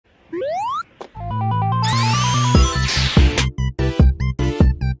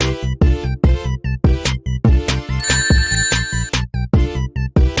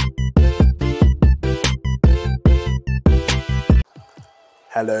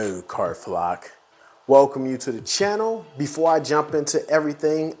Hello, car flock. Welcome you to the channel. Before I jump into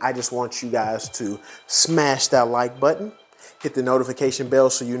everything, I just want you guys to smash that like button, hit the notification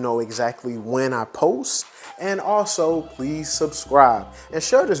bell so you know exactly when I post, and also please subscribe and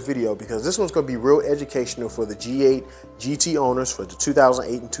share this video because this one's going to be real educational for the G8 GT owners for the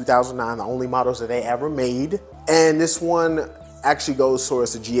 2008 and 2009, the only models that they ever made. And this one actually goes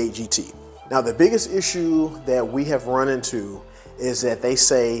towards the G8 GT. Now, the biggest issue that we have run into is that they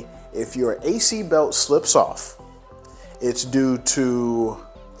say if your AC belt slips off, it's due to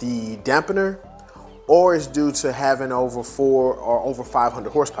the dampener or it's due to having over 400 or over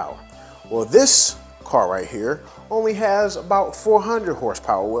 500 horsepower. Well, this car right here only has about 400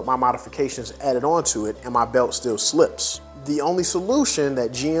 horsepower with my modifications added onto it, and my belt still slips. The only solution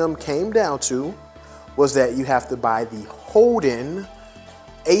that GM came down to was that you have to buy the Holden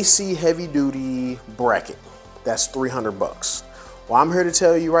AC heavy duty bracket. That's 300 bucks. Well, I'm here to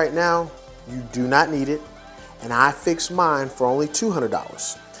tell you right now, you do not need it, and I fixed mine for only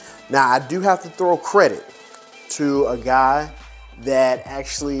 $200. Now, I do have to throw credit to a guy that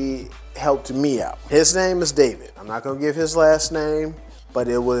actually helped me out. His name is David. I'm not gonna give his last name, but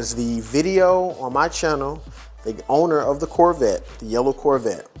it was the video on my channel, the owner of the Corvette, the yellow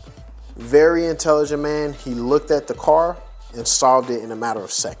Corvette. Very intelligent man. He looked at the car and solved it in a matter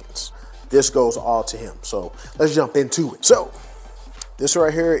of seconds. This goes all to him. So let's jump into it. So this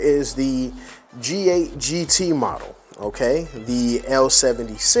right here is the G8 GT model, okay? The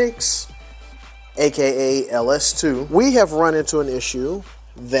L76, AKA LS2. We have run into an issue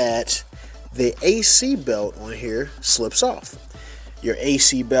that the AC belt on here slips off. Your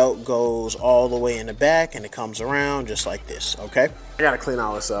AC belt goes all the way in the back and it comes around just like this, okay? I gotta clean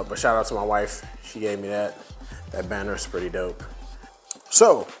all this up, but shout out to my wife. She gave me that. That banner is pretty dope.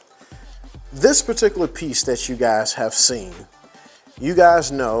 So this particular piece that you guys have seen, you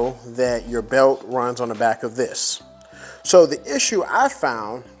guys know that your belt runs on the back of this. So the issue I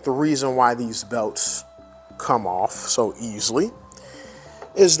found, the reason why these belts come off so easily,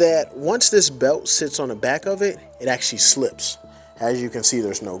 is that once this belt sits on the back of it, it actually slips. As you can see,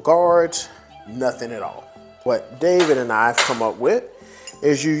 there's no guards, nothing at all. What David and I have come up with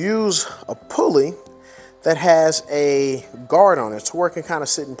is you use a pulley that has a guard on it to where it can kind of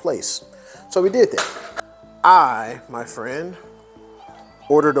sit in place. So we did that. I, my friend,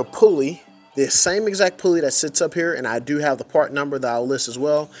 ordered a pulley, the same exact pulley that sits up here, and I do have the part number that I'll list as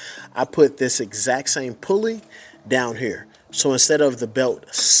well. I put this exact same pulley down here. So instead of the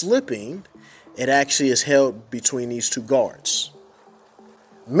belt slipping, it actually is held between these two guards.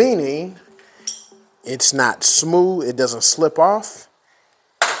 Meaning, it's not smooth, it doesn't slip off,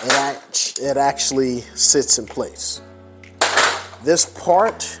 it actually sits in place. This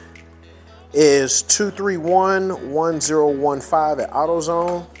part is 2311015 at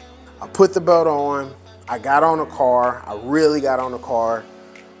AutoZone. I put the belt on, I got on the car, I really got on the car,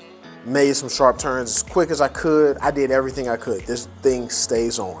 made some sharp turns as quick as I could. I did everything I could. This thing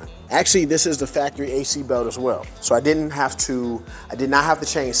stays on. Actually, this is the factory AC belt as well. So I did not have to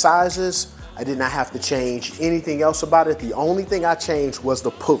change sizes. I did not have to change anything else about it. The only thing I changed was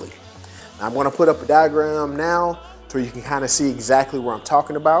the pulley. Now, I'm gonna put up a diagram now so you can kind of see exactly what I'm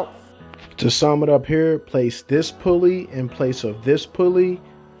talking about. To sum it up here, place this pulley in place of this pulley,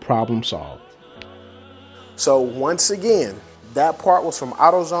 problem solved. So once again, that part was from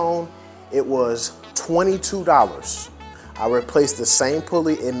AutoZone. It was $22. I replaced the same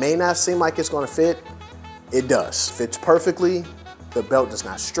pulley. It may not seem like it's gonna fit. It does. Fits perfectly. The belt does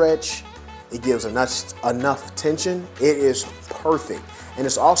not stretch. It gives enough tension. It is perfect. And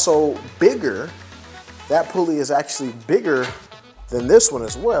it's also bigger. That pulley is actually bigger than this one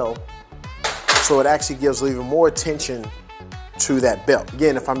as well. So it actually gives even more tension to that belt.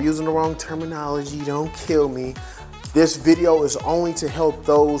 Again, if I'm using the wrong terminology, don't kill me. This video is only to help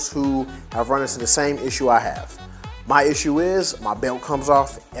those who have run into the same issue I have. My issue is my belt comes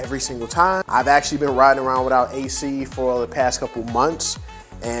off every single time. I've actually been riding around without AC for the past couple months,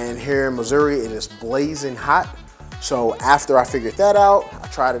 and here in Missouri, it is blazing hot. So after I figured that out, I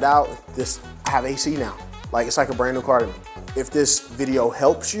tried it out. I have AC now. Like, it's like a brand new car to me. If this video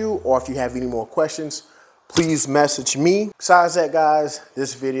helps you, or if you have any more questions, please message me. Besides that, guys,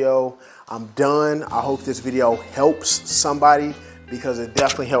 this video, I'm done. I hope this video helps somebody because it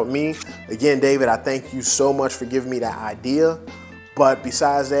definitely helped me. Again, David, I thank you so much for giving me that idea. But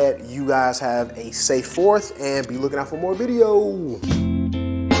besides that, you guys have a safe 4th and be looking out for more videos.